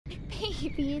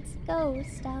Baby, it's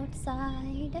ghosts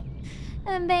outside.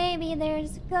 And baby,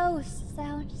 there's ghosts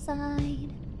outside.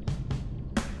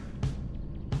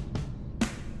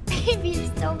 Baby,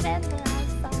 it's November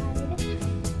outside.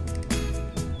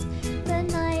 The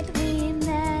night we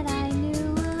met, I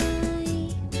knew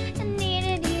I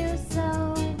needed you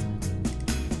so.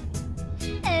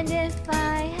 And if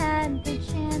I had the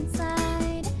chance,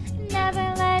 I'd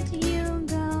never let you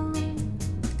go.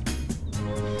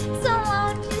 So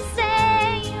won't you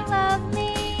say you love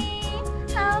me?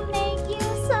 I'll make you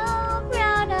so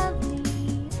proud of me.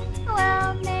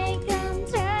 We'll make them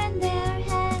turn their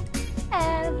head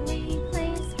every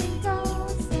place we go.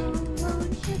 So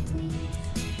won't you please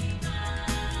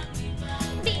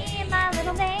be my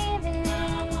little baby?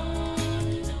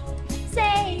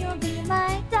 Say you'll be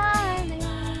my darling.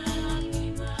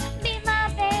 Be my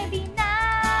baby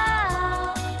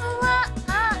now.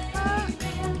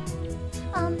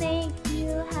 I'll make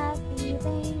you happy,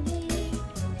 baby.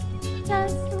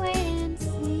 Just wait and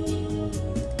see.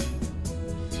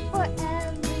 For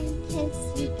every kiss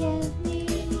you give me,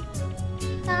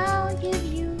 I'll give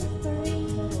you 3.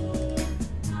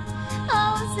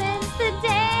 Oh, since the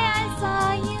day I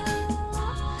saw you,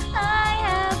 I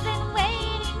have been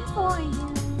waiting for you.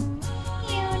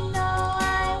 You know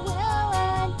I will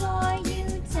adore you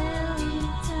till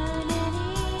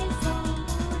eternity. So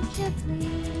won't you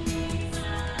please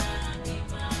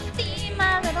be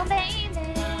my little baby?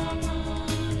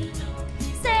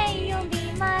 Say you'll be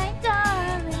my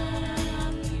darling.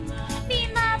 Be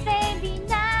my baby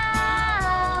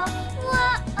now.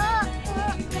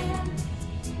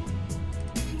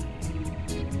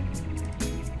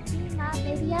 Be my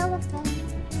baby elephant.